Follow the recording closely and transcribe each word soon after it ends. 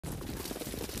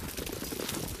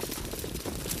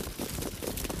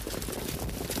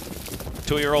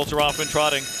2-year-olds are off and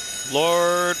trotting.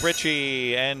 Lord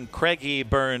Ritchie and Craigie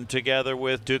Byrne together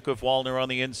with Duke of Walner on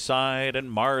the inside, and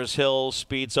Mars Hill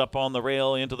speeds up on the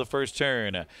rail into the first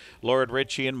turn. Lord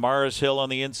Ritchie and Mars Hill on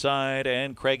the inside,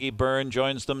 and Craigie Byrne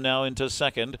joins them now into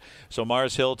second. So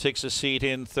Mars Hill takes a seat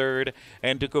in third,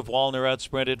 and Duke of Walner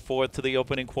outsprinted fourth to the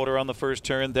opening quarter on the first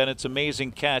turn. Then it's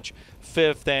Amazing Catch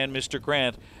fifth, and Mr.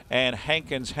 Grant and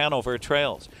Hankins Hanover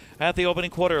trails. At the opening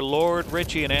quarter, Lord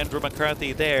Ritchie and Andrew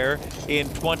McCarthy there in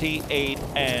 28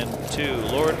 and 2.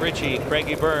 Lord Ritchie,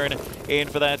 Craigie Byrne in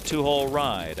for that two-hole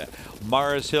ride.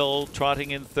 Mars Hill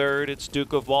trotting in third. It's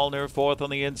Duke of Walner fourth on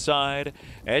the inside.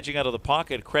 Edging out of the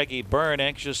pocket, Craigie Byrne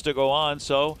anxious to go on,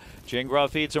 so Gingras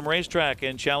feeds him racetrack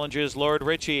and challenges Lord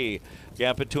Ritchie.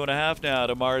 Gap at 2.5 now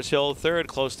to Mars Hill third,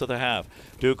 close to the half.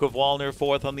 Duke of Walner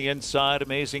fourth on the inside.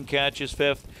 Amazing Catch is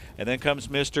fifth. And then comes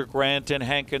Mr. Grant and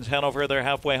Hankins Hanover. They're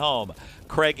halfway home.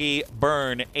 Craigie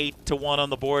Byrne 8-1 on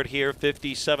the board here.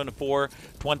 57-4,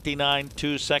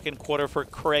 29-2 second quarter for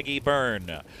Craigie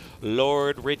Byrne.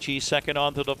 Lord Ritchie second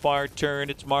onto the far turn.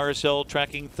 It's Mars Hill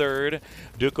tracking third.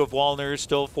 Duke of Walner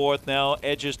still fourth now.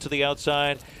 Edges to the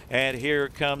outside. And here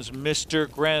comes Mr.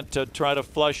 Grant to try to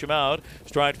flush him out.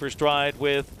 Stride for stride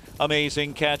with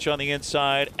Amazing Catch on the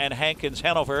inside, and Hankins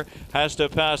Hanover has to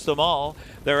pass them all.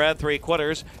 They're at three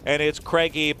quarters, and it's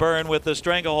Craigie Byrne with the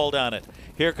stranglehold on it.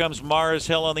 Here comes Mars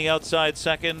Hill on the outside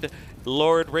second.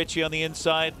 Lord Ritchie on the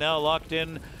inside, now locked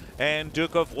in, and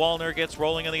Duke of Walner gets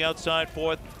rolling on the outside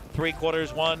fourth. Three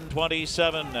quarters,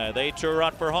 127. They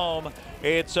Trot for home.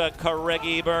 It's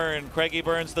Craigie Byrne. Craigie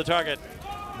Byrne's the target.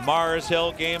 Mars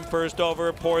Hill game first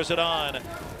over, pours it on.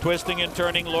 Twisting and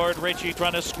turning, Lord Ritchie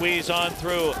trying to squeeze on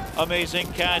through. Amazing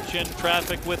Catch in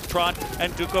traffic with Trot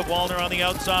and Duke of Walner on the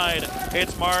outside.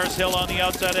 It's Mars Hill on the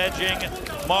outside edging.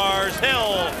 Mars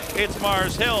Hill. It's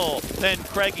Mars Hill. Then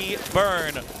Craigie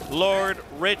Byrne. Lord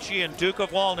Ritchie and Duke of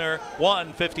Walner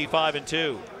 155 and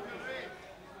 2.